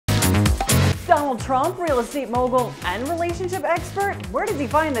Donald Trump, real estate mogul and relationship expert? Where does he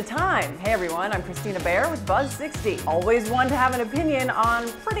find the time? Hey everyone, I'm Christina Bear with Buzz 60. Always one to have an opinion on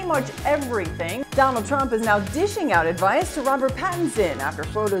pretty much everything. Donald Trump is now dishing out advice to Robert Pattinson after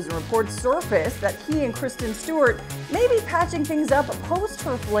photos and reports surfaced that he and Kristen Stewart may be patching things up post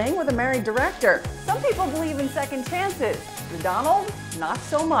her fling with a married director. Some people believe in second chances. Donald, not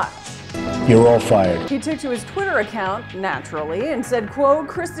so much. You're all fired. He took to his Twitter account, naturally, and said, quote,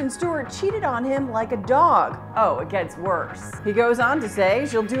 Kristen Stewart cheated on him like a dog. Oh, it gets worse. He goes on to say,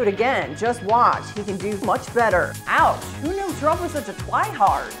 she'll do it again. Just watch. He can do much better. Ouch. Who knew Trump was such a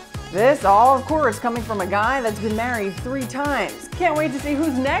twi-hard? This all, of course, coming from a guy that's been married 3 times. Can't wait to see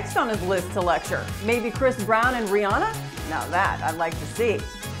who's next on his list to lecture. Maybe Chris Brown and Rihanna? Now that I'd like to see.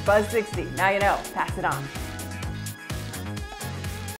 Buzz 60. Now you know. Pass it on.